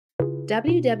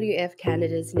WWF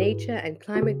Canada's Nature and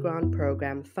Climate Grant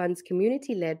Program funds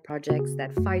community-led projects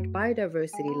that fight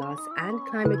biodiversity loss and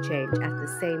climate change at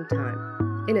the same time.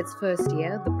 In its first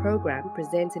year, the program,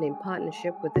 presented in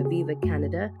partnership with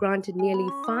WWF-Canada, granted nearly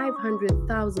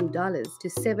 $500,000 to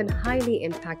 7 highly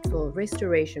impactful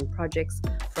restoration projects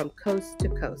from coast to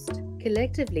coast.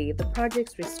 Collectively, the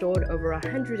projects restored over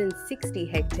 160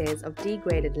 hectares of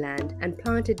degraded land and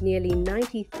planted nearly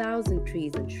 90,000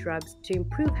 trees and shrubs to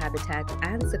improve habitat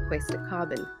and sequester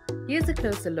carbon. Here's a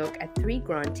closer look at 3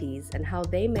 grantees and how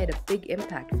they made a big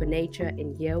impact for nature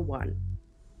in year 1.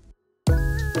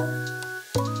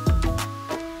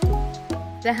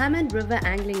 The Hammond River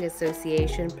Angling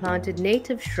Association planted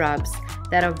native shrubs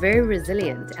that are very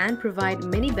resilient and provide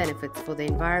many benefits for the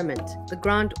environment. The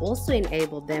grant also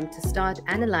enabled them to start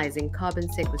analyzing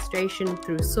carbon sequestration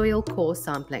through soil core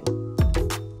sampling.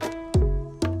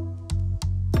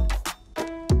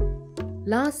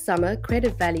 Last summer,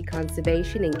 Credit Valley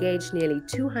Conservation engaged nearly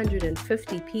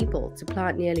 250 people to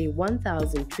plant nearly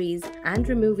 1,000 trees and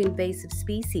remove invasive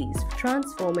species,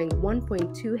 transforming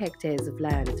 1.2 hectares of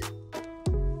land.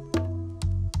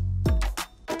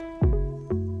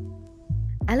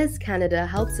 Alice Canada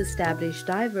helps establish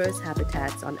diverse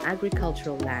habitats on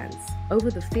agricultural lands.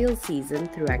 Over the field season,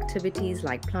 through activities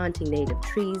like planting native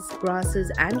trees,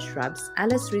 grasses, and shrubs,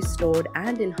 Alice restored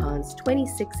and enhanced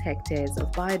 26 hectares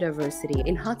of biodiversity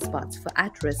in hotspots for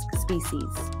at-risk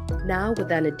species. Now,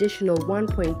 with an additional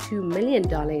 $1.2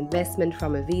 million investment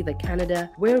from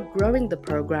WWF-Canada, we're growing the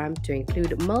program to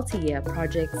include multi-year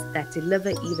projects that deliver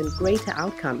even greater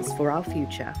outcomes for our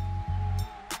future.